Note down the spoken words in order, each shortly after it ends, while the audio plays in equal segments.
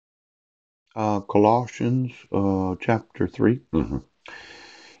Colossians chapter 3.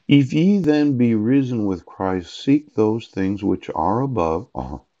 If ye then be risen with Christ, seek those things which are above,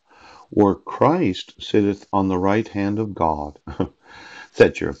 where Christ sitteth on the right hand of God.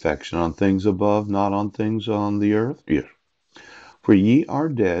 Set your affection on things above, not on things on the earth. Yes. For ye are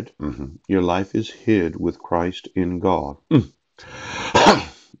dead, your life is hid with Christ in God.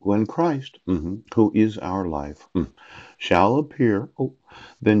 When Christ, who is our life, shall appear,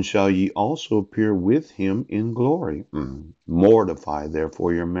 then shall ye also appear with him in glory. Mortify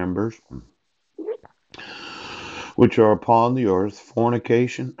therefore your members which are upon the earth,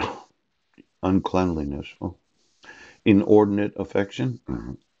 fornication, uncleanliness, inordinate affection,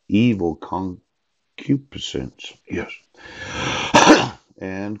 evil concupiscence, yes,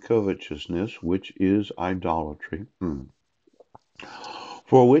 and covetousness, which is idolatry.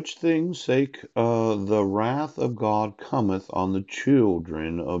 For which things sake the wrath of God cometh on the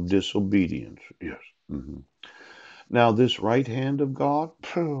children of disobedience. Yes. Now, this right hand of God,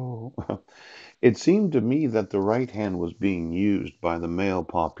 it seemed to me that the right hand was being used by the male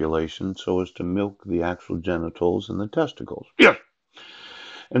population so as to milk the actual genitals and the testicles. Yes.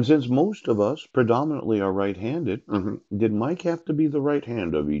 And since most of us predominantly are right handed, did Mike have to be the right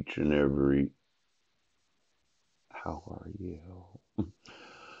hand of each and every? How are you?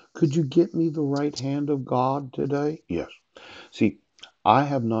 Could you get me the right hand of God today? Yes. See, I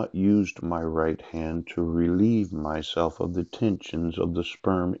have not used my right hand to relieve myself of the tensions of the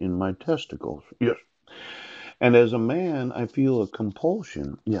sperm in my testicles. Yes. And as a man, I feel a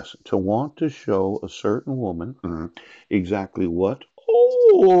compulsion, yes, to want to show a certain woman exactly what.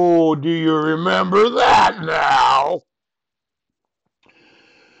 Oh, do you remember that now?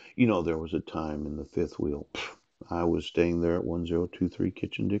 You know, there was a time in the fifth wheel. I was staying there at 1023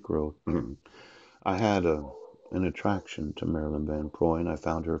 Kitchen Dick Road. I had an attraction to Marilyn Van Proy, and I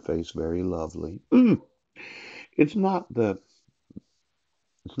found her face very lovely. It's not the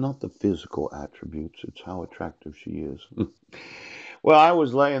it's not the physical attributes; it's how attractive she is. Well, I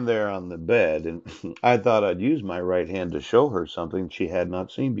was laying there on the bed, and I thought I'd use my right hand to show her something she had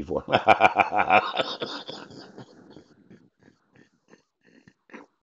not seen before.